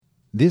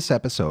This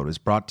episode is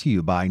brought to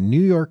you by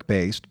New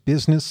York-based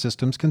Business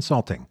Systems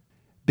Consulting.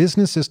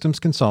 Business Systems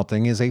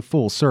Consulting is a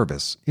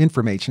full-service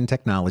information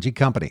technology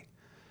company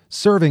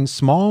serving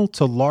small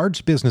to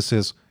large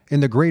businesses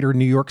in the greater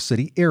New York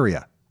City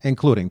area,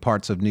 including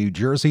parts of New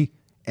Jersey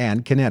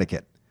and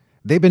Connecticut.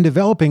 They've been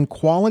developing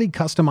quality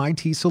custom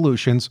IT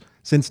solutions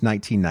since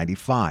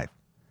 1995.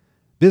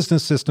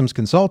 Business Systems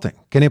Consulting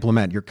can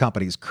implement your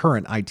company's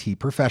current IT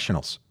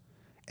professionals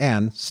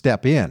and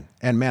step in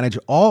and manage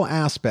all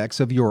aspects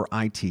of your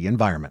IT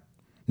environment.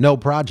 No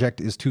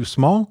project is too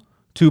small,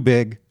 too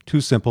big,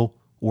 too simple,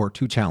 or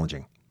too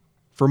challenging.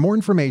 For more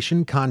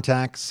information,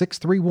 contact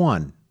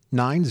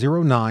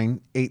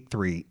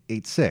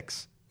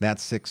 631-909-8386.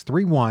 That's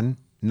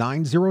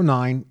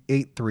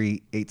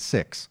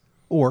 631-909-8386.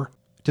 Or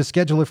to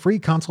schedule a free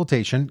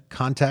consultation,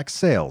 contact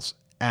sales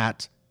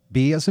at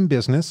B as in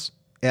business,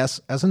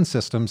 S as in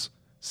systems,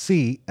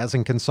 C as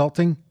in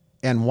consulting,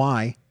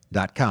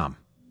 ny.com.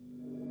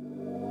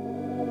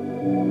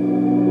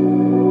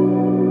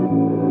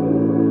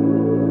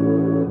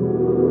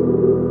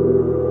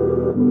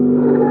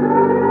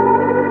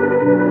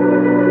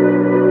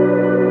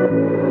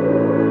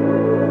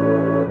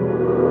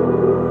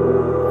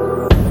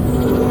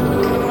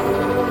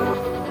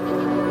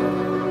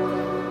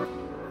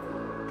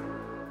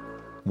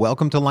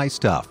 Welcome to Life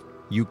Stuff.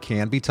 You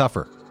can be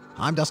tougher.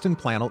 I'm Dustin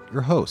Planolt,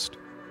 your host.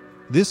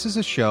 This is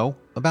a show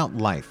about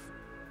life,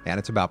 and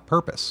it's about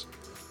purpose.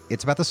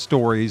 It's about the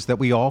stories that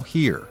we all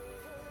hear.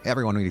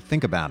 Everyone, when you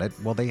think about it,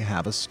 well, they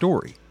have a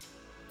story.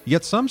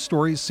 Yet some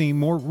stories seem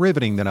more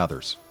riveting than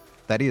others.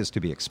 That is to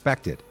be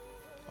expected.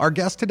 Our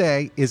guest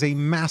today is a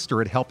master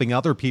at helping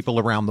other people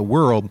around the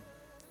world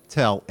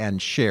tell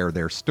and share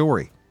their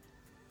story.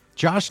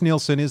 Josh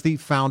Nielsen is the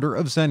founder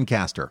of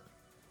Zencastr,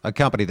 a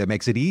company that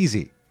makes it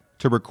easy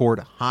to record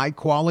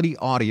high-quality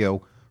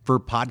audio for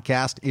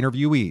podcast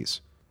interviewees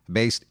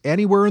based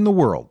anywhere in the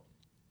world.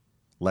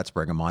 Let's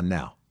bring him on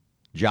now.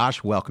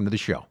 Josh, welcome to the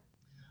show.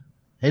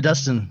 Hey,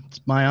 Dustin. It's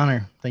my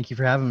honor. Thank you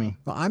for having me.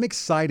 Well, I'm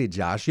excited,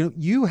 Josh.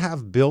 You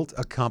have built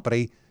a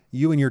company,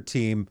 you and your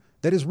team,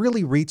 that has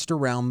really reached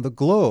around the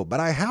globe. But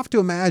I have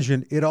to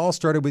imagine it all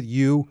started with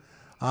you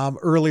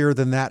earlier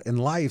than that in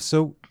life.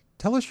 So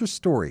tell us your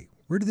story.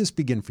 Where did this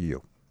begin for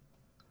you?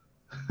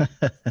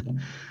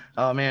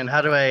 Oh, man.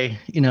 How do I,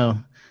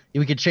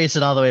 we could chase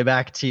it all the way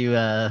back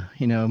to,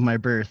 my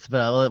birth,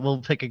 but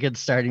we'll pick a good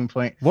starting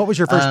point. What was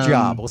your first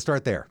job? We'll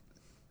start there.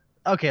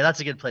 Okay, that's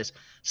a good place.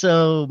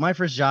 So my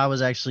first job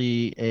was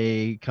actually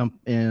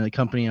in a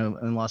company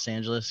in Los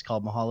Angeles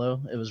called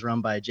Mahalo. It was run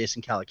by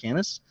Jason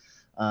Calacanis,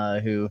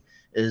 who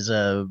is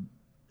a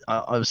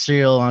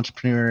serial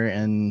entrepreneur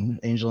and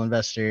angel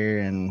investor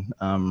and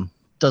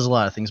does a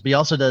lot of things. But he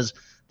also does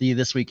the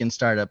This Week in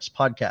Startups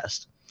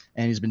podcast,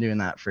 and he's been doing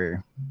that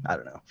for,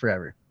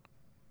 forever.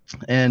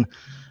 And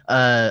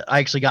I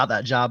actually got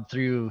that job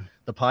through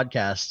the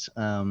podcast.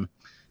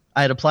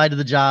 I had applied to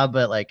the job,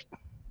 but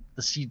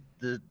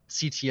the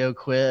CTO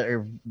quit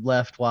or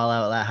left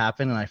while that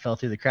happened, and I fell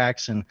through the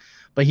cracks.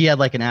 But he had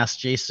like an Ask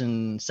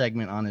Jason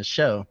segment on his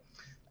show,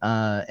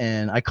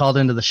 and I called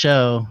into the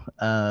show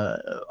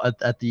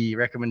at the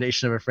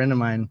recommendation of a friend of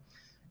mine,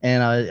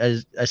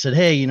 and I said,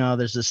 hey,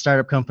 there's this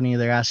startup company.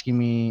 They're asking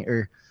me,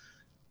 or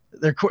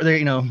they're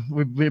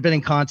we've been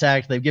in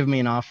contact. They've given me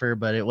an offer,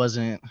 but it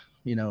wasn't,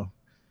 it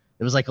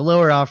was like a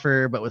lower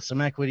offer, but with some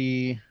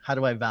equity. How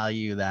do I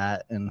value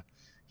that? And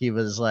he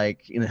was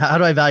like, how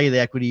do I value the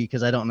equity?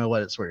 Because I don't know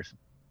what it's worth.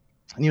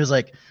 And he was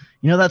like,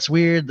 that's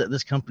weird that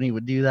this company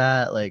would do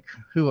that. Like,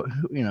 who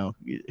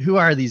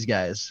are these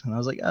guys? And I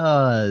was like,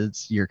 oh,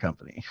 it's your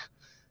company.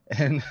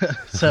 And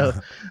so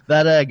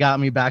that got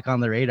me back on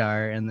the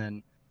radar. And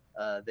then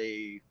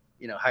they,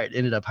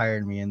 ended up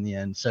hiring me in the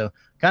end. So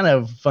kind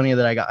of funny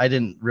that I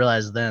didn't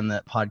realize then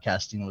that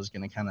podcasting was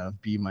going to kind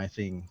of be my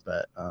thing,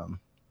 but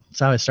that's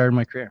how I started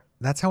my career.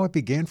 That's how it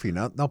began for you.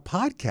 Now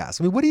podcasts.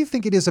 I mean, what do you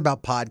think it is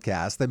about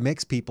podcasts that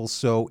makes people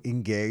so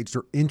engaged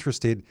or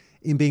interested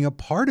in being a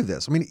part of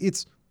this? I mean,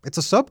 it's a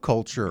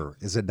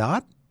subculture, is it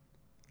not?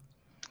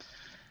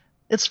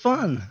 It's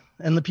fun,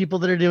 and the people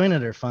that are doing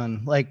it are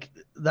fun. Like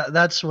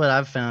that's what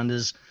I've found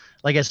is,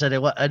 like I said,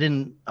 I've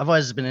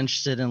always been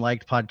interested and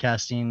liked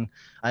podcasting.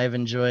 I've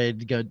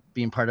enjoyed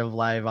being part of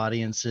live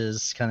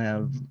audiences, kind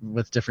of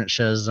with different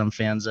shows I'm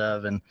fans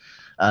of, and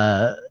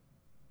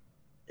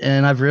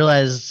I've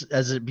realized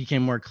as it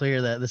became more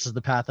clear that this is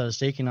the path I was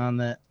taking on,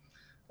 that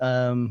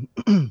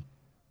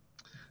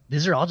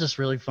these are all just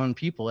really fun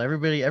people.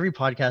 Every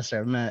podcaster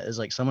I've met is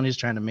like someone who's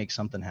trying to make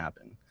something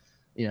happen.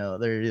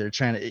 They're either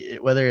trying to,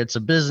 whether it's a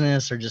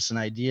business or just an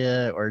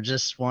idea or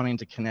just wanting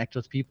to connect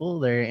with people.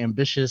 They're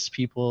ambitious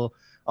people,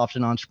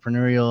 often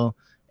entrepreneurial,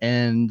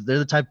 and they're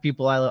the type of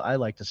people I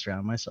like to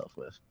surround myself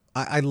with.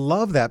 I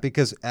love that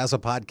because as a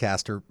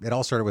podcaster, it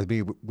all started with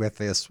me with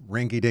this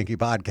rinky-dinky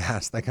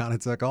podcast that kind of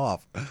took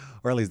off,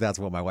 or at least that's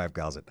what my wife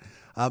calls it.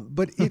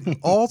 But it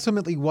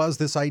ultimately was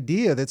this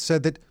idea that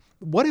said that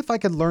what if I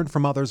could learn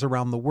from others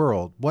around the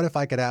world? What if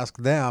I could ask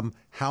them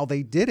how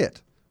they did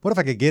it? What if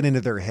I could get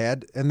into their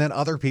head? And then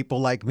other people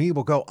like me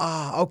will go,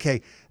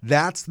 okay,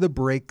 that's the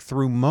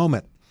breakthrough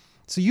moment.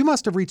 So you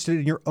must have reached it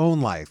in your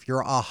own life,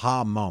 your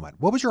aha moment.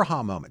 What was your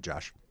aha moment,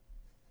 Josh?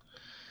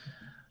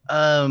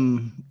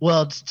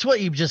 Well, to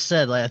what you just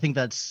said, like, I think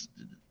that's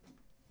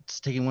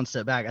taking one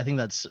step back. I think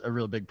that's a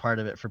real big part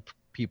of it for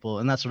people.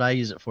 And that's what I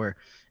use it for.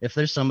 If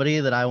there's somebody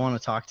that I want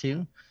to talk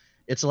to,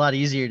 it's a lot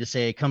easier to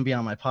say, come be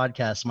on my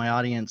podcast. My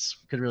audience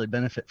could really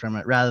benefit from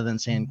it, rather than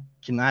saying,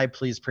 can I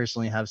please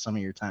personally have some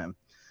of your time?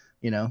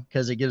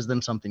 Because it gives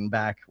them something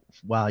back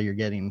while you're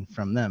getting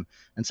from them.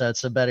 And so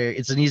it's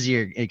an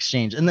easier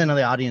exchange. And then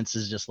the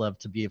audiences just love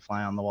to be a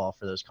fly on the wall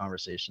for those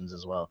conversations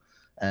as well.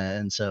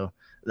 And so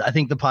I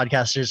think the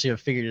podcasters who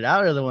have figured it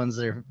out are the ones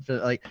that are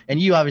like, and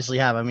you obviously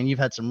have. I mean, you've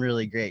had some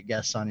really great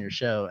guests on your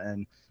show,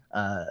 and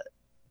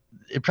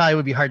it probably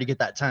would be hard to get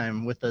that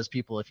time with those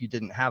people if you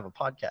didn't have a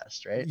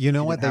podcast, right? You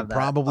know what? They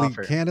probably,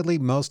 candidly,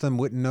 most of them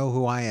wouldn't know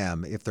who I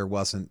am if there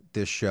wasn't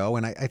this show.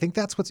 And I think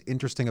that's what's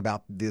interesting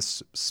about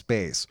this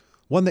space.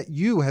 One that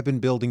you have been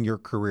building your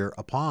career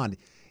upon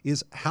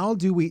is, how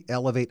do we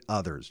elevate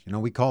others?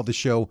 We call the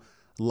show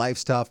Life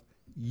Stuff.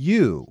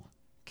 You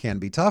can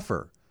be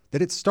tougher.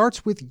 That it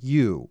starts with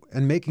you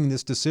and making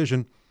this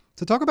decision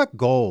to talk about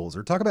goals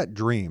or talk about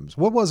dreams.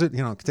 What was it,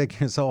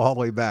 taking us all the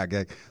way back,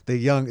 the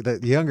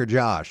younger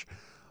Josh,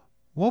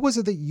 what was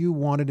it that you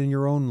wanted in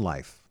your own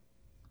life?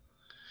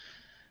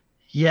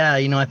 Yeah,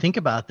 I think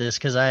about this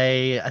because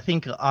I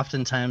think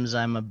oftentimes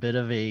I'm a bit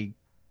of a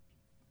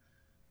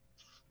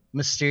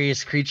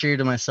mysterious creature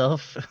to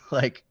myself.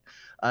 Like,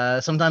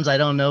 sometimes I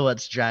don't know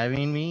what's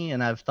driving me,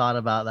 and I've thought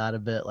about that a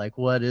bit. Like,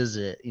 what is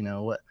it?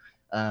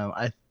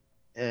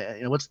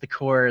 What's the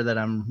core that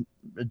I'm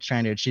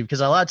trying to achieve? Because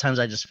a lot of times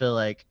I just feel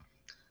like,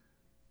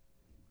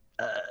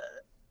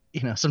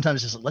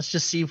 sometimes just let's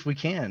just see if we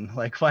can.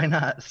 Like, why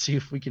not see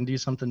if we can do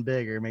something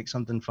big or make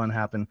something fun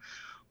happen?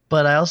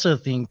 But I also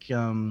think,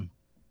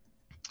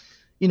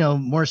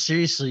 more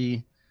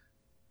seriously,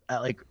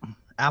 like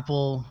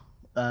Apple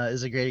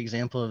is a great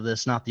example of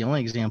this. Not the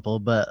only example,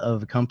 but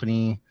of a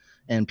company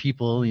and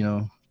people,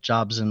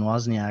 Jobs and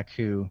Wozniak,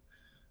 who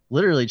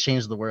literally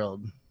changed the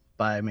world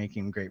by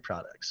making great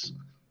products.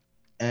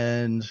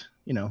 And,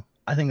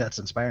 I think that's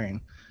inspiring.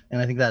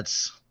 And I think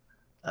that's,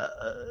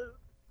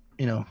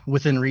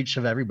 within reach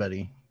of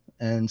everybody.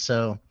 And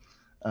so,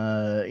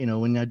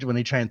 when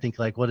I try and think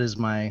like, what is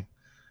my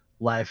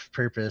life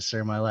purpose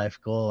or my life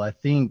goal? I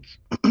think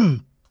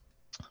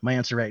my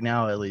answer right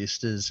now, at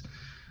least, is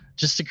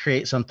just to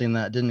create something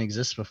that didn't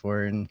exist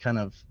before and kind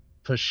of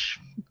push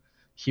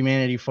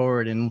humanity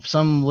forward in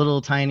some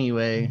little tiny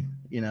way,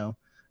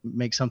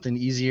 make something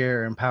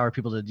easier or empower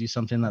people to do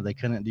something that they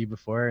couldn't do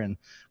before. And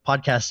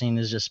podcasting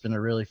has just been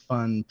a really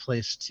fun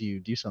place to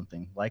do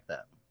something like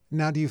that.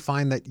 Now, do you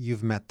find that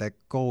you've met that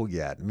goal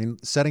yet? I mean,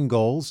 setting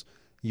goals,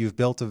 you've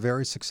built a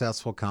very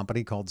successful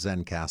company called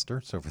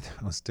Zencastr. So for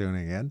those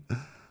tuning in,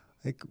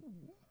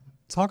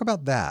 talk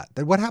about that.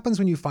 What happens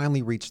when you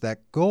finally reach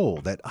that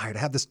goal, that I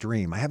have this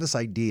dream, I have this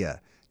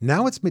idea,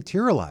 now it's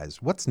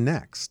materialized. What's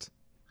next?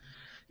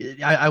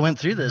 I went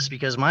through this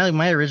because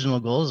my original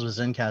goals with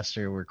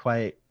Zencastr were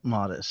quite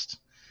modest.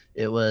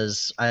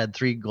 I had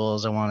 3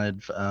 goals. I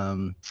wanted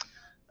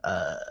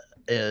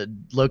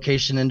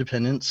location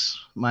independence.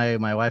 My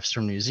wife's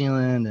from New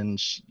Zealand,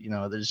 and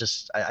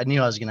I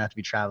knew I was gonna have to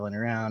be traveling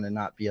around and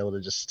not be able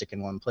to just stick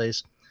in one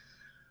place.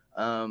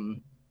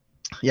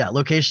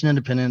 Location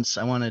independence.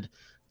 I wanted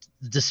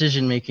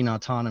decision-making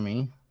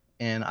autonomy,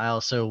 and I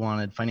also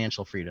wanted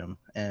financial freedom.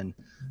 And,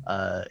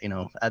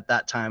 at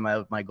that time,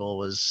 my goal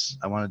was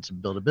I wanted to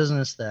build a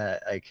business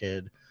that I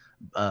could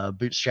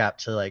bootstrap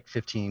to like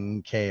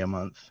 $15K a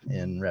month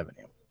in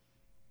revenue.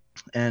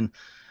 And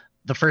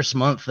the first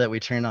month that we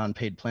turned on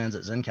paid plans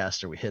at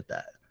Zencastr, we hit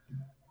that.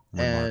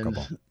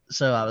 Remarkable. And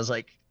so I was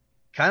like,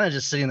 kind of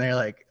just sitting there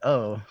like,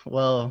 oh,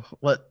 well,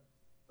 what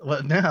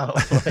now?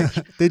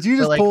 Like, did you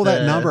just pull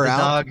that number out?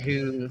 Dog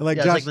who,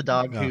 it's like the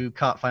dog who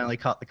finally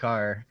caught the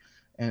car.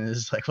 And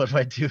it's like, what do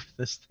I do with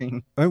this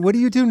thing? What do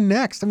you do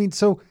next? I mean,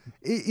 so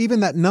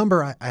even that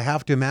number, I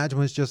have to imagine,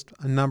 was just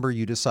a number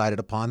you decided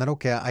upon that,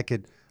 okay, I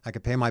could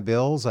pay my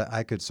bills,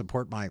 I could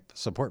support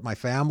my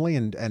family,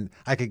 and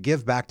I could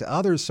give back to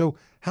others. So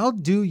how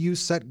do you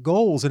set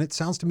goals? And it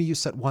sounds to me you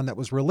set one that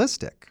was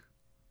realistic.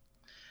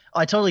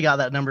 I totally got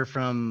that number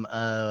from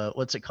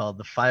what's it called?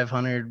 The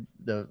 500,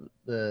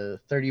 the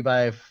 30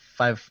 by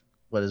 5.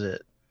 What is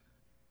it?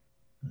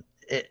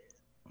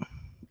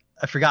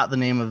 I forgot the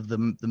name of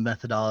the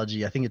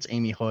methodology. I think it's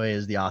Amy Hoy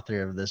is the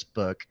author of this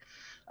book.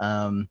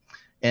 And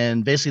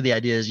basically the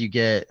idea is you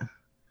get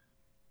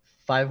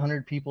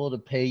 500 people to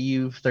pay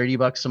you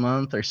 $30 a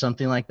month or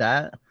something like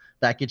that.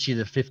 That gets you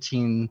to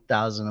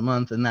 15,000 a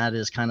month. And that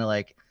is kind of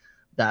like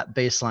that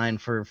baseline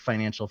for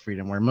financial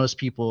freedom, where most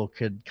people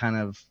could kind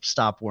of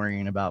stop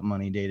worrying about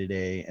money day to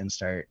day and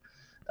start,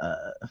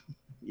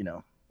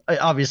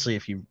 obviously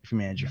if you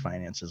manage your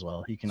finances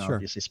well, you can Sure.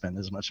 obviously spend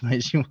as much money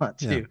as you want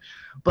to. Yeah.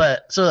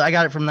 But so I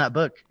got it from that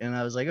book, and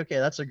I was like, okay,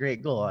 that's a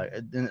great goal.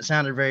 And it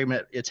sounded very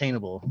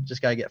attainable.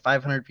 Just got to get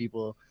 500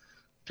 people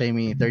pay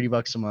me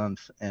 $30 a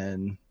month,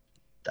 and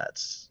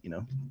that's,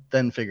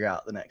 then figure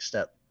out the next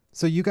step.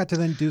 So you got to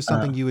then do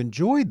something you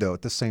enjoyed, though,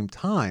 at the same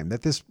time.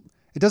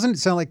 It doesn't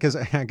sound like, because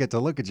I get to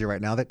look at you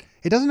right now, that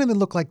it doesn't even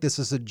look like this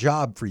is a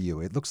job for you.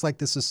 It looks like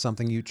this is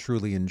something you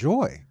truly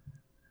enjoy.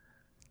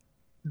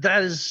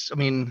 That's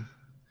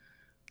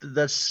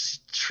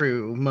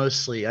true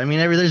mostly. I mean,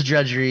 there's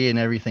drudgery and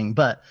everything,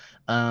 but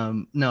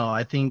no,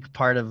 I think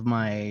part of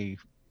my,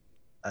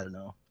 I don't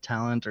know,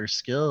 talent or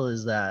skill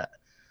is that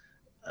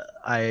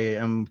I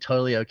am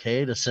totally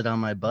okay to sit on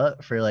my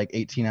butt for like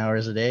 18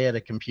 hours a day at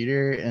a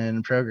computer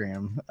and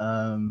program.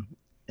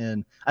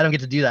 And I don't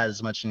get to do that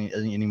as much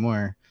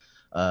anymore,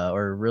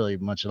 or really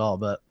much at all.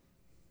 But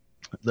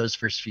those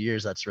first few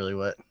years, that's really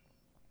what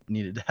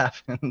needed to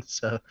happen.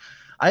 So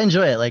I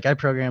enjoy it. Like, I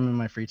program in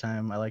my free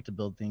time. I like to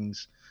build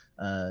things.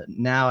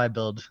 Now I've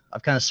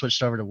kind of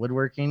switched over to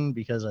woodworking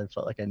because I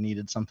felt like I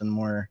needed something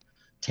more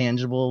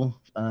tangible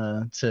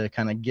to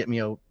kind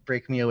of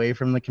break me away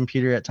from the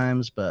computer at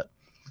times. But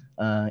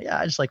yeah,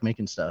 I just like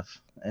making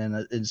stuff,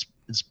 and it's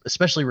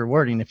especially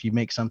rewarding if you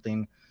make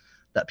something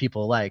that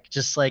people like.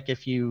 Just like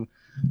if you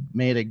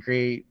made a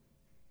great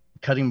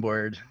cutting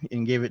board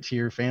and gave it to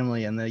your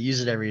family and they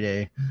use it every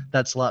day,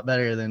 that's a lot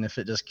better than if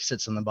it just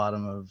sits on the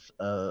bottom of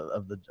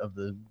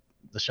the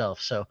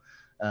shelf. So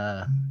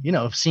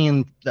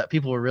seeing that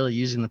people were really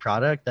using the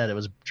product, that it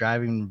was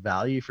driving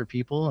value for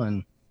people,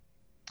 and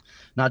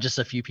not just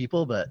a few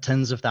people but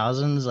tens of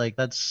thousands, like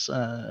that's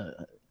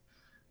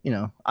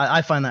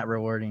I find that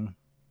rewarding.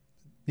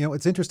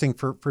 It's interesting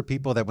for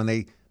people that when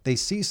they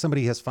see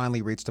somebody has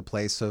finally reached a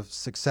place of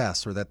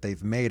success, or that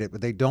they've made it, but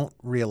they don't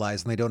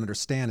realize and they don't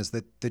understand is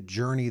that the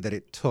journey that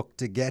it took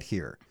to get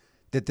here,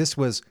 that this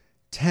was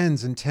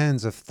tens and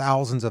tens of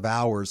thousands of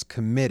hours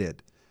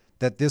committed,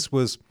 that this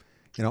was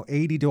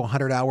 80 to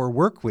 100 hour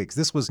work weeks.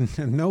 This was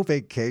no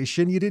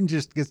vacation. You didn't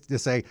just get to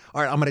say,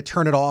 all right, I'm going to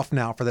turn it off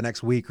now for the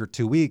next week or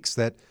 2 weeks.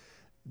 That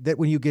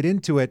when you get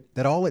into it,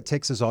 that all it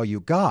takes is all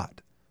you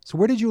got. So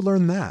where did you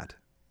learn that?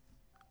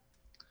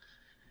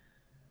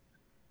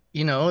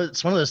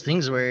 It's one of those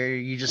things where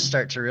you just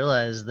start to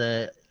realize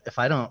that if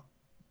I don't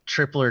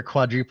triple or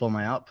quadruple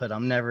my output,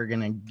 I'm never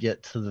going to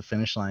get to the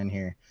finish line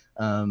here.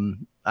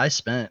 I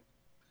spent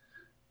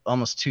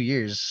almost 2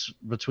 years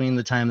between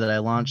the time that I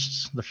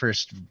launched the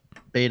first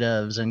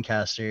beta of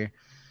Zencastr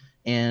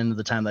and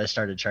the time that I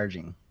started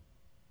charging.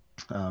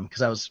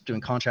 Because I was doing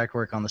contract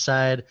work on the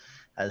side.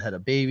 I had a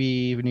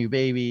new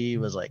baby,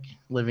 was like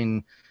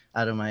living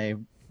out of my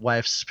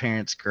wife's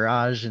parents'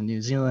 garage in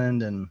New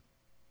Zealand. And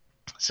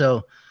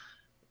so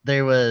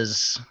there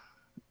was,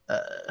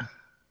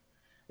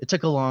 it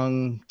took a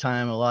long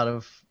time, a lot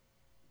of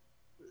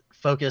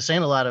focus,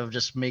 and a lot of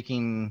just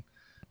making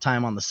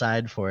time on the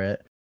side for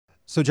it.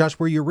 So Josh,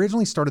 where you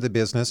originally started the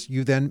business,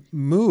 you then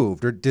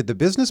moved, or did the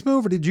business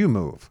move, or did you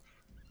move?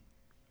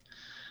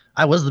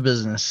 I was the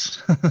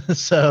business.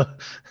 So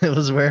it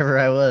was wherever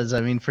I was.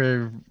 I mean,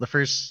 for the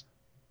first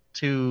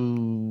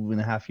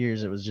 2.5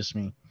 years, it was just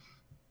me.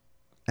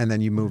 And then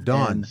you moved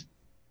on.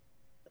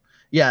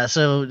 Yeah.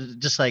 So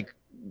just like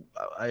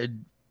I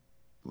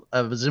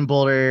was in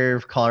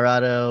Boulder,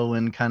 Colorado,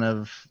 when kind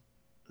of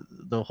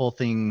the whole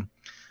thing,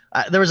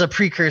 there was a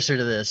precursor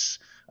to this.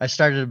 I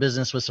started a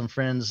business with some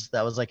friends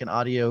that was like an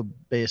audio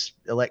based,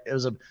 it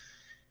was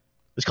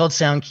called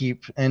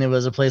Soundkeep, and it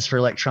was a place for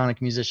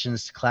electronic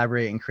musicians to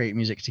collaborate and create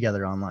music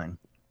together online.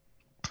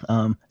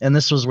 And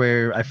this was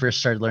where I first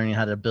started learning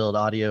how to build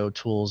audio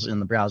tools in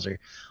the browser.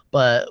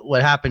 But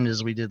what happened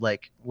is we did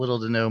like little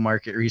to no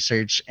market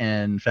research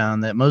and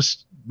found that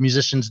most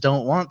musicians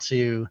don't want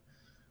to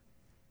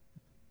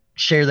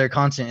share their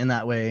content in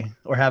that way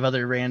or have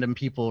other random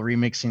people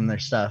remixing their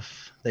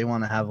stuff. They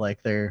want to have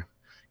like their,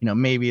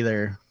 maybe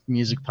their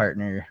music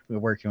partner we're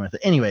working with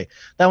it. Anyway,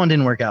 that one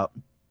didn't work out.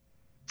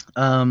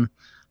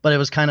 But it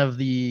was kind of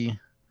the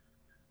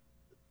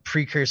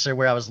precursor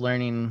where I was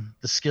learning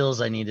the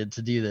skills I needed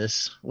to do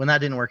this. When that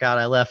didn't work out,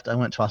 I left. I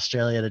went to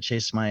Australia to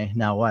chase my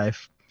now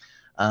wife.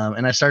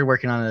 And I started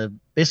working on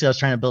basically I was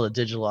trying to build a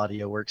digital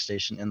audio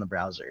workstation in the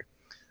browser,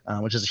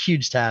 which is a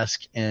huge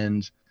task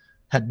and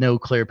had no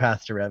clear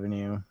path to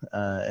revenue.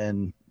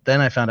 And then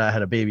I found out I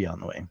had a baby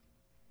on the way.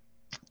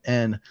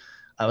 And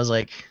I was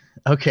like,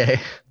 okay,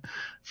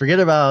 forget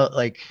about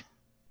like,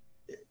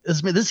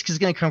 this is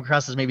going to come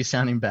across as maybe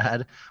sounding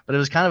bad, but it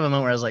was kind of a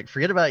moment where I was like,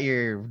 forget about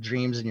your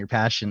dreams and your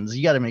passions.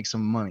 You got to make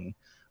some money.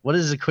 What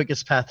is the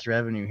quickest path to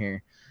revenue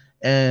here?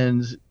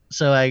 And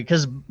so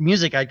because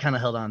music I kind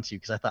of held on to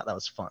because I thought that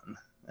was fun.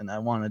 And I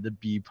wanted to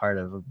be part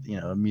of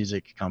a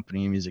music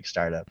company, music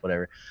startup,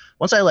 whatever.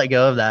 Once I let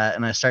go of that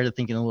and I started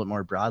thinking a little bit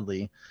more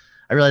broadly,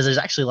 I realized there's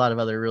actually a lot of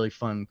other really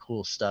fun,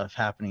 cool stuff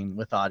happening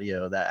with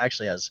audio that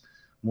actually has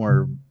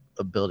more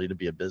ability to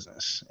be a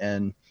business.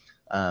 And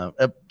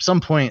at some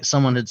point,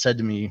 someone had said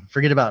to me,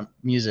 forget about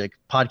music.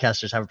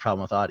 Podcasters have a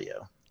problem with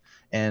audio.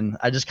 And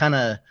I just kind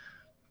of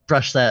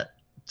brushed that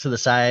to the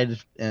side.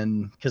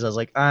 And because I was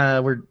like,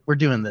 we're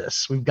doing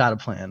this. We've got a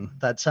plan.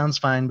 That sounds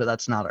fine, but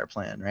that's not our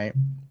plan, right?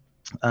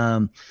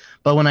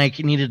 But when I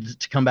needed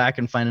to come back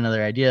and find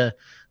another idea,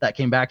 that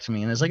came back to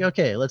me, and I was like,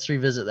 okay, let's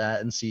revisit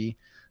that and see.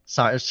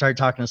 So I started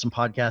talking to some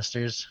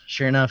podcasters.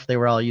 Sure enough, they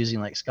were all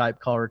using like Skype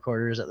call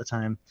recorders at the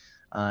time.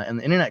 And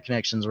the internet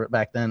connections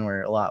back then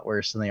were a lot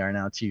worse than they are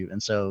now too.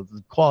 And so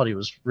the quality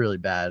was really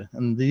bad.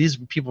 And these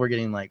people were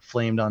getting like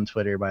flamed on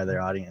Twitter by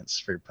their audience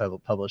for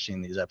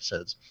publishing these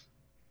episodes.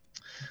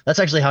 That's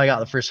actually how I got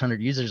the first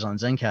 100 users on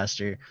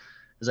Zencastr,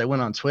 is I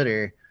went on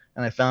Twitter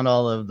and I found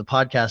all of the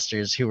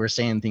podcasters who were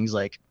saying things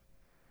like,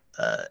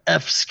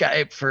 F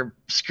Skype for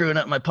screwing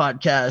up my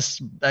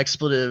podcast,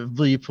 expletive,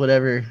 bleep,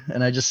 whatever.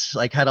 And I just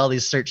like had all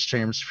these search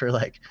terms for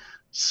like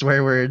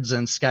swear words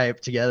and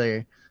Skype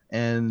together.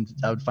 And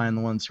I would find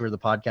the ones who were the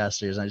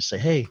podcasters, and I just say,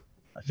 hey,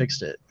 I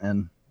fixed it.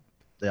 And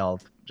they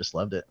all just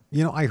loved it.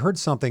 You know, I heard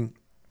something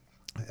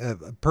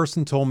a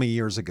person told me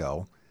years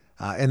ago,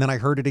 and then I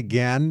heard it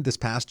again this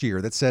past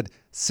year, that said,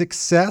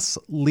 success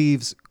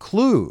leaves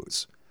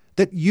clues.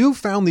 That you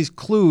found these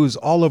clues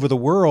all over the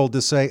world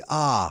to say,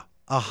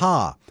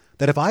 aha,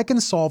 that if I can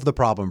solve the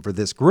problem for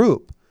this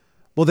group,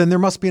 well, then there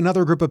must be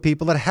another group of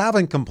people that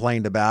haven't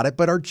complained about it,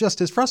 but are just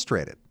as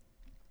frustrated.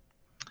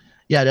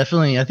 Yeah,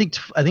 definitely. I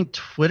think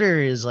Twitter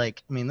is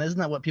like, I mean, isn't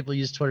that what people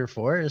use Twitter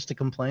for, is to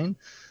complain?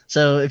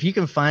 So if you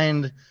can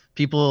find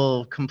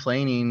people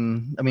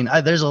complaining, I mean,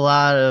 there's a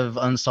lot of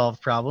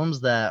unsolved problems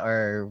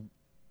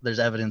there's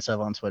evidence of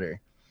on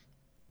Twitter.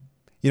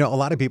 You know, a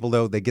lot of people,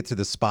 though, they get to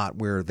the spot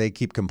where they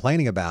keep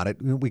complaining about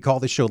it. We call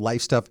this show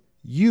Life Stuff.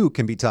 You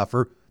can be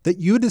tougher, that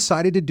you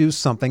decided to do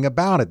something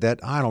about it. That,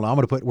 I don't know, I'm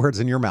going to put words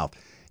in your mouth.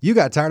 You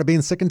got tired of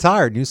being sick and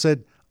tired, and you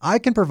said, I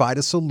can provide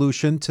a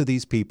solution to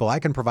these people. I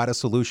can provide a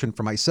solution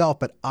for myself,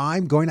 but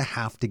I'm going to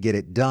have to get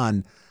it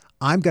done.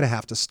 I'm going to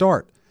have to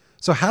start.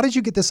 So how did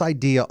you get this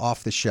idea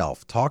off the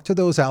shelf? Talk to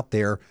those out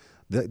there,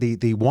 the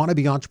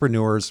wannabe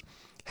entrepreneurs.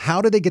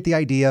 How did they get the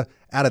idea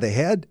out of the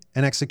head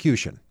and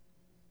execution?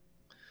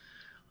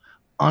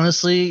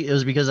 Honestly, it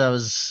was because I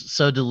was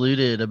so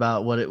deluded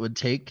about what it would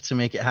take to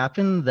make it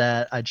happen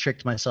that I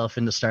tricked myself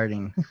into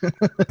starting.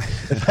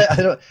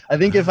 I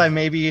think if I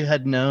maybe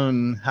had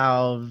known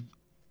how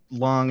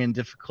long and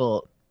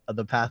difficult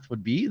the path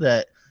would be,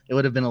 that it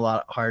would have been a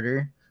lot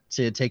harder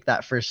to take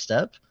that first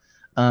step.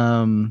 But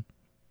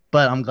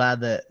I'm glad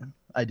that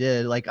I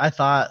did. Like, I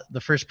thought the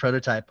first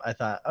prototype, I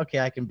thought, okay,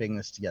 I can bring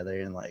this together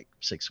in like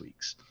 6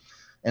 weeks.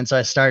 And so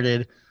I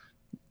started,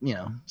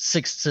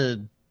 6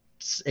 to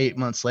 8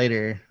 months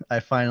later,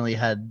 I finally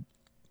had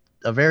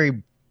a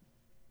very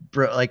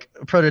a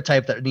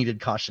prototype that needed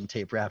caution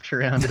tape wrapped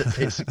around it,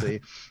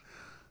 basically.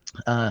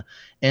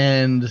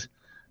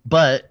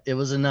 But it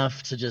was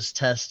enough to just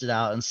test it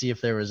out and see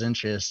if there was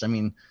interest. I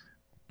mean,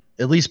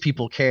 at least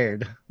people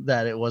cared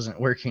that it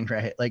wasn't working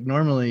right. Like,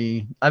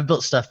 normally I've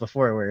built stuff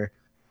before where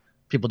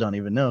people don't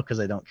even know because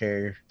they don't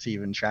care to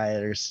even try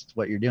it or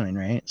what you're doing,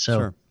 right?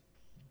 So,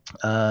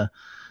 sure.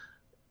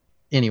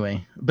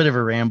 Anyway, a bit of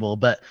a ramble,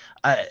 but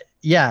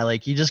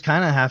you just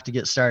kind of have to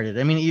get started.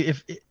 I mean,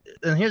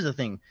 and here's the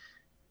thing,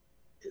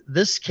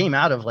 this came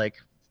out of like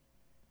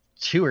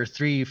 2 or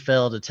 3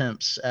 failed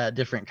attempts at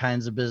different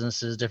kinds of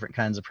businesses, different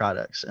kinds of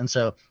products. And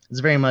so it's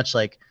very much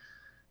like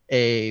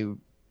a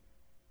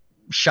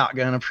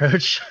shotgun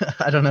approach.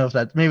 I don't know if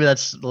maybe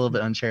that's a little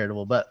bit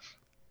uncharitable, but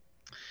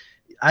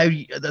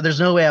there's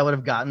no way I would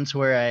have gotten to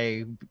where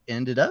I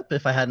ended up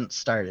if I hadn't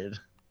started.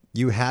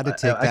 You had to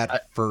take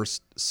that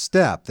first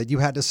step, that you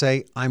had to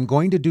say, I'm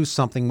going to do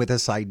something with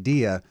this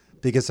idea,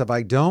 because if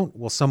I don't,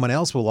 well, someone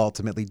else will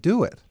ultimately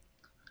do it.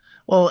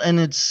 Well, and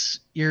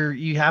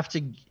you have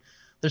to,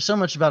 there's so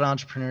much about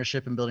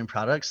entrepreneurship and building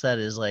products that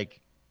is like,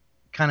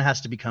 kind of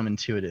has to become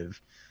intuitive,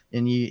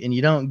 and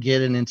you don't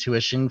get an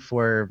intuition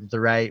for the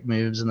right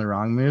moves and the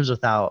wrong moves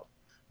without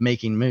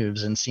making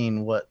moves and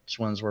seeing which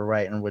ones were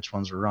right and which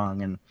ones were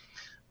wrong. And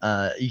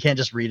you can't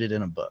just read it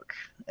in a book.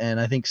 And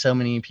I think so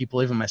many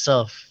people, even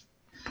myself,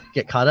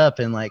 get caught up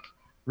in like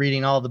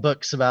reading all the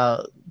books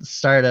about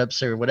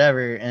startups or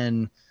whatever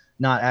and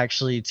not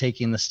actually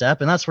taking the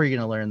step. And that's where you're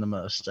going to learn the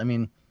most. I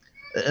mean,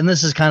 and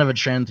this is kind of a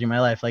trend through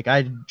my life. Like,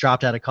 I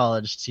dropped out of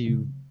college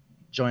to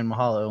join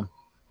Mahalo.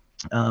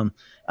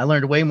 I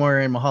learned way more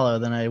in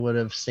Mahalo than I would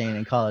have staying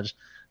in college.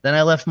 Then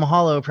I left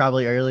Mahalo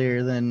probably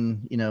earlier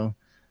than,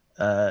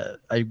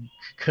 I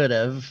could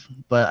have,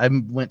 but I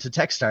went to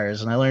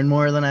Techstars and I learned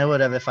more than I would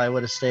have if I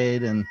would have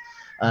stayed. And,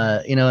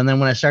 and then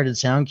when I started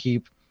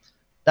Soundkeep,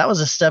 that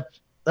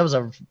was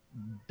a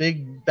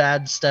big,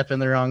 bad step in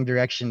the wrong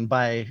direction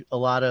by a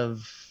lot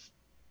of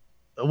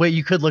a way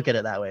you could look at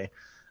it that way.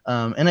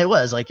 And it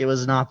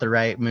was not the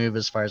right move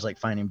as far as like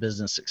finding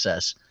business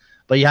success,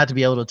 but you have to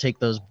be able to take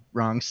those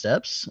wrong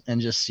steps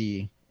and just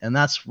see. And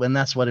that's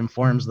what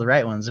informs the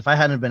right ones. If I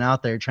hadn't been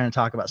out there trying to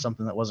talk about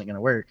something that wasn't going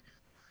to work,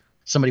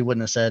 somebody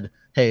wouldn't have said,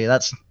 hey,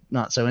 that's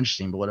not so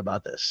interesting, but what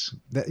about this?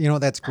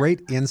 That's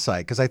great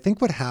insight, because I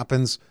think what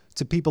happens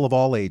to people of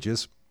all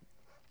ages,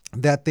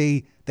 that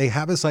they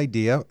have this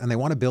idea and they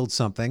want to build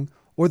something,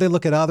 or they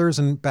look at others,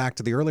 and back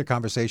to the earlier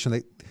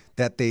conversation,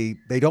 that they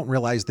don't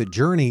realize the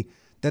journey,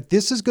 that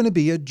this is going to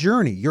be a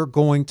journey. You're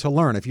going to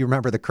learn. If you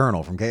remember the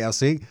Colonel from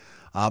KFC,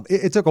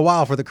 It took a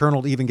while for the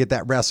Colonel to even get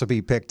that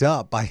recipe picked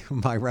up by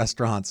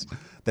restaurants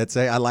that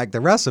say, I like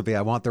the recipe,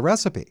 I want the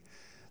recipe.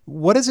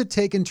 What does it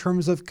take in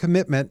terms of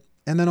commitment?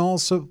 And then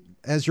also,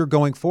 as you're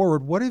going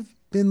forward, what have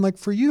been like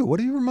for you? What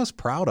are you most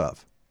proud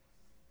of?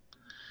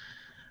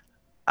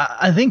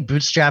 I think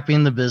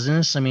bootstrapping the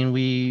business. I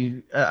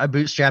mean, I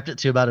bootstrapped it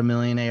to about $1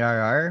 million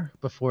ARR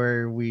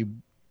before we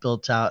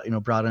built out,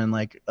 brought in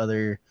like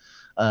other,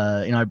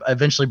 I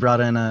eventually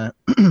brought in a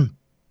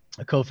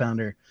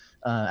co-founder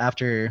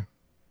after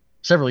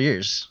several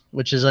years,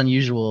 which is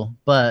unusual.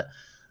 But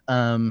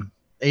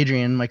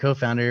Adrian, my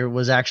co-founder,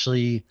 was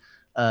actually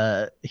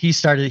he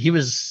got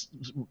his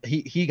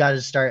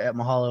start at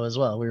Mahalo as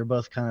well. We were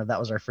both that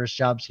was our first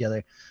job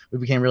together. We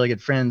became really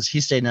good friends. He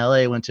stayed in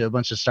LA, went to a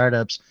bunch of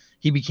startups.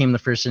 He became the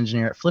first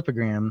engineer at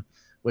Flipagram,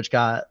 which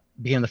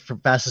became the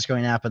fastest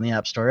growing app in the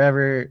App Store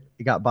ever.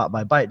 It got bought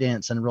by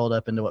ByteDance and rolled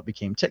up into what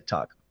became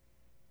TikTok.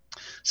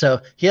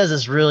 So he has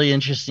this really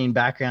interesting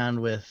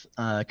background with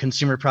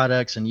consumer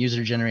products and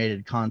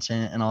user-generated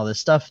content and all this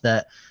stuff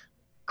that,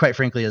 quite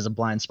frankly, is a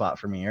blind spot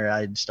for me, or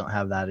I just don't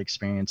have that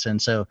experience.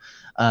 And so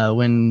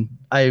when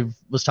I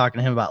was talking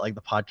to him about like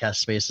the podcast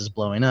space is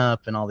blowing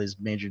up and all these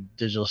major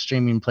digital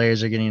streaming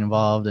players are getting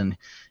involved, and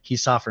he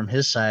saw from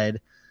his side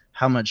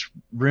how much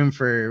room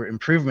for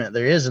improvement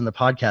there is in the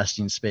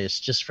podcasting space, it's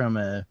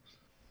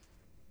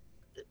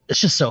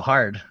just so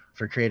hard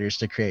for creators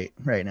to create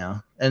right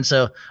now. And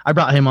so I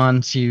brought him on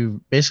to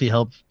basically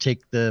help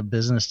take the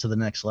business to the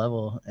next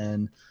level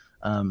and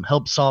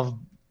help solve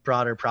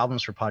broader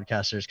problems for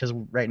podcasters. Because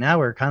right now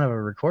we're kind of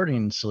a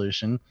recording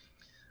solution,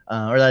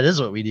 or that is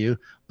what we do.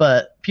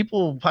 But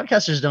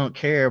podcasters don't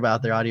care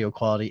about their audio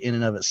quality in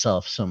and of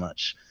itself so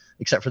much,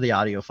 except for the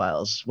audio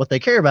files. What they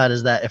care about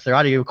is that if their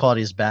audio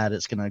quality is bad,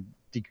 it's going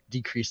to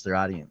decrease their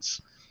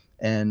audience.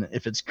 And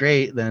if it's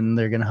great, then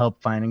they're going to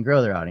help find and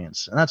grow their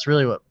audience. And that's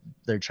really what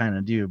they're trying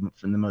to do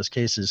in the most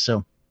cases.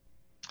 So,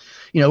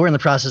 we're in the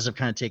process of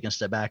kind of taking a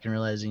step back and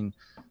realizing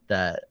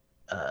that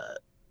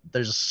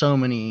there's so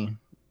many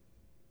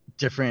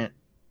different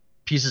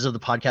pieces of the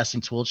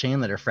podcasting tool chain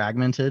that are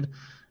fragmented,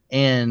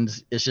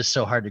 and it's just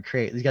so hard to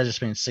create. These guys are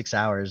spending 6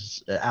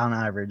 hours on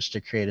average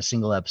to create a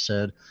single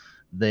episode.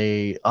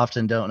 They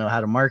often don't know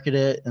how to market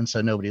it, and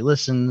so nobody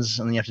listens,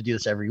 and then you have to do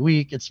this every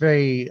week. It's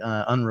very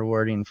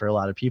unrewarding for a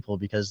lot of people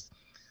because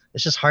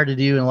it's just hard to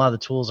do, and a lot of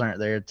the tools aren't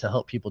there to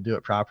help people do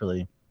it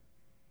properly.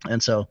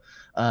 And so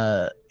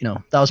that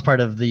was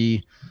part of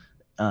the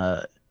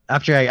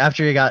after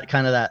I got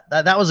kind of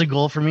that was a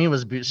goal for me,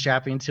 was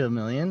bootstrapping to $1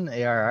 million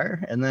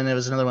ARR. And then it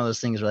was another one of those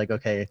things where like,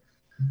 okay,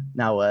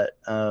 now what?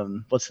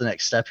 What's the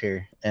next step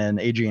here? And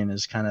Adrian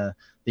is kind of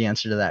the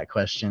answer to that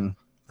question.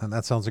 And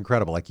that sounds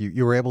incredible. Like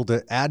you were able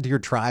to add to your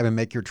tribe and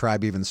make your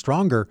tribe even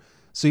stronger.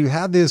 So you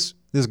had this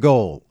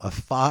goal of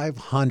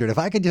 500. If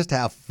I could just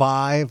have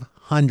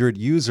 500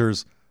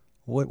 users,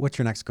 what's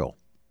your next goal?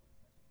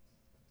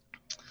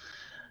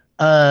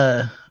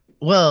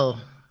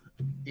 Well,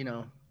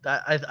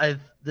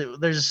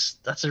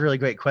 that's a really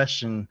great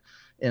question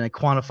in a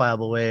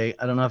quantifiable way.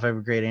 I don't know if I have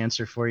a great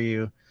answer for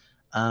you.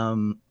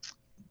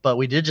 But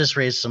we did just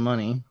raise some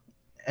money.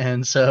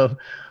 And so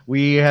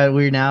we're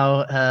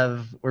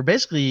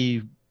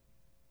basically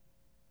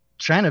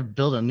trying to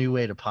build a new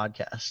way to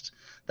podcast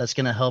that's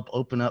going to help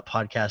open up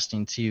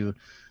podcasting to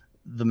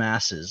the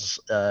masses.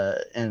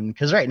 And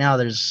because right now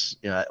there's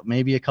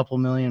maybe a couple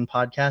million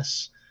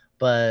podcasts,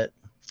 but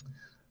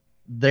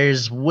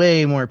there's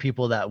way more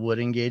people that would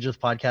engage with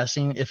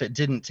podcasting if it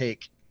didn't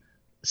take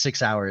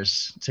 6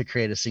 hours to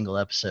create a single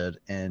episode,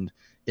 and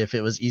if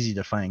it was easy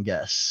to find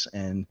guests,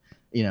 and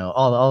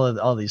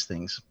all these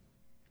things.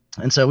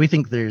 And so we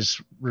think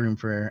there's room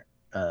for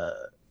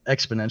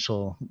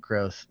exponential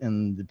growth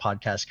in the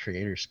podcast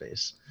creator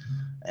space.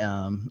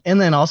 And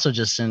then also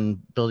just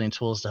in building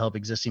tools to help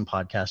existing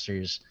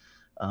podcasters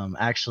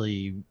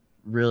actually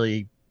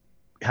really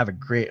have a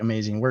great,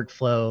 amazing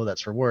workflow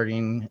that's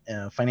rewarding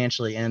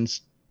financially and,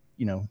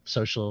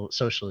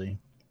 socially.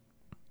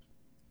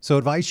 So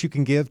advice you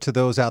can give to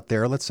those out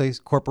there, let's say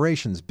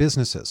corporations,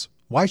 businesses.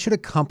 Why should a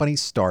company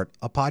start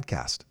a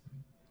podcast?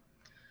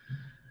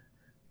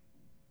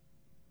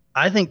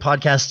 I think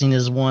podcasting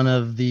is one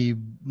of the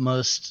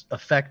most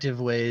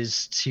effective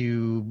ways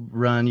to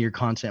run your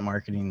content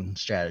marketing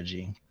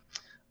strategy.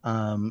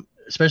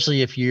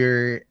 Especially if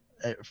you're,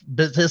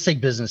 let's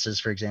take businesses,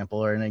 for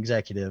example, or an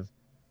executive.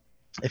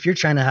 If you're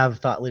trying to have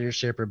thought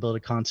leadership or build a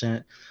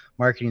content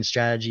marketing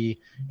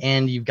strategy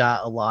and you've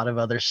got a lot of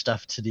other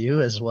stuff to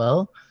do as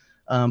well,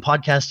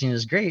 podcasting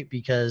is great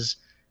because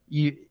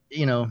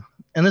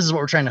and this is what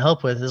we're trying to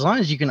help with. As long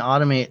as you can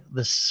automate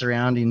the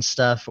surrounding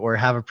stuff or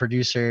have a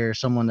producer or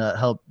someone that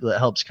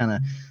helps kind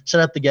of set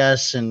up the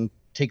guests and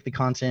take the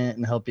content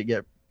and help it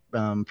get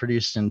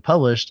produced and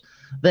published,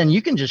 then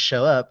you can just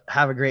show up,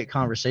 have a great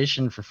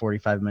conversation for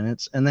 45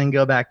 minutes, and then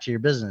go back to your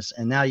business.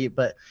 And now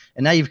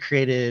you've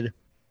created,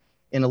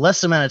 in a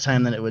less amount of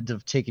time than it would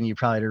have taken you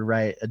probably to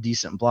write a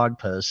decent blog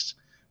post,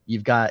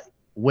 you've got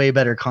way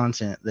better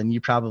content than you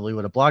probably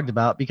would have blogged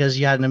about because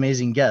you had an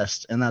amazing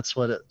guest. And that's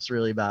what it's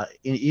really about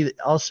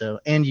also.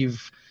 And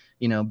you've,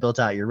 built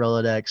out your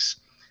Rolodex,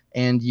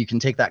 and you can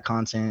take that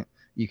content,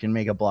 you can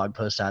make a blog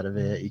post out of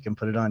it. You can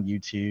put it on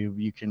YouTube,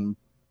 you can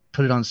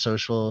put it on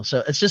social.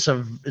 So it's just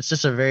a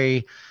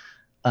very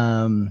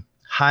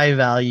high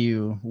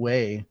value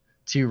way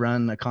to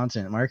run a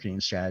content marketing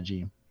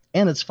strategy.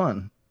 And it's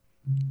fun.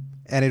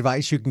 And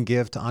advice you can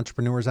give to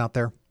entrepreneurs out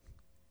there?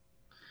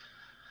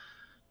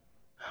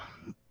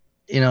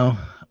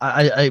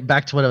 I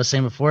back to what I was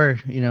saying before,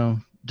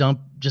 don't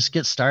just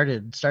get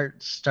started,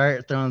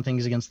 start throwing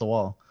things against the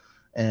wall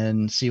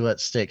and see what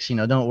sticks.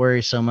 Don't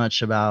worry so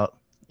much about,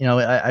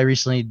 I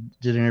recently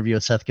did an interview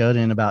with Seth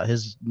Godin about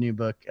his new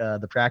book,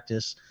 The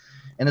Practice.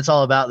 And it's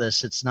all about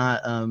this. It's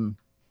not,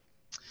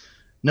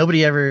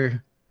 nobody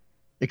ever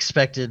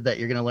expected that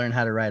you're going to learn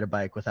how to ride a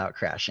bike without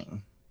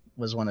crashing,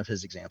 was one of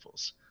his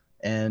examples.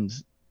 And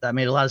that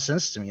made a lot of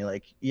sense to me.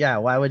 Like, yeah,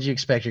 why would you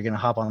expect you're going to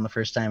hop on the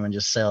first time and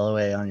just sail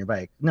away on your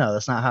bike? No,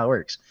 that's not how it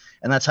works.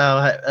 And that's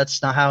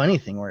not how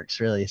anything works,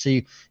 really. So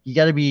you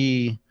got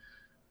to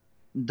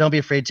don't be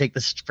afraid to take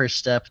this first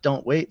step.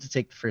 Don't wait to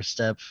take the first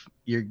step.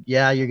 You're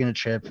going to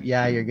trip.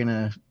 Yeah, you're going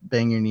to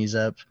bang your knees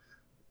up.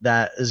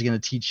 That is going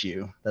to teach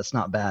you. That's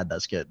not bad.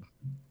 That's good.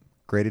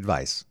 Great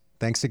advice.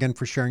 Thanks again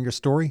for sharing your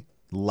story.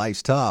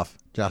 Life's tough.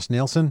 Josh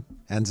Nielsen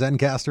and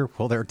Zencastr,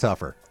 well, they're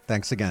tougher.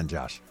 Thanks again,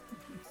 Josh.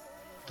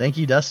 Thank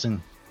you,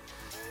 Dustin.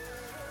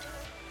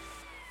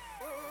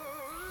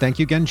 Thank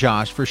you again,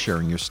 Josh, for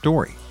sharing your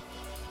story.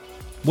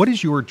 What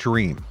is your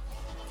dream?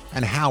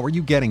 And how are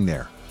you getting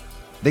there?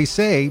 They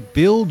say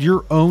build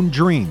your own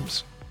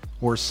dreams,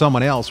 or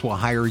someone else will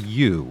hire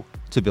you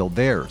to build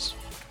theirs.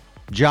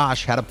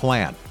 Josh had a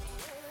plan.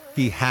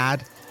 He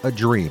had a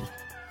dream.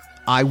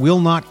 I will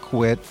not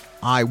quit.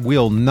 I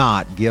will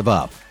not give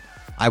up.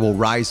 I will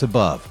rise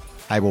above.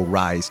 I will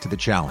rise to the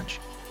challenge.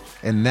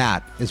 And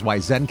that is why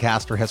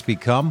Zencastr has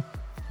become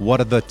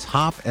one of the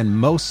top and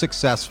most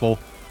successful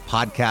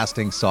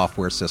podcasting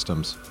software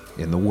systems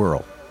in the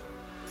world.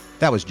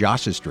 That was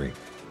Josh's dream.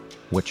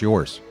 What's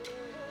yours?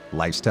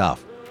 Life's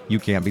tough. You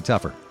can be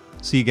tougher.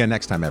 See you again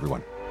next time,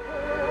 everyone.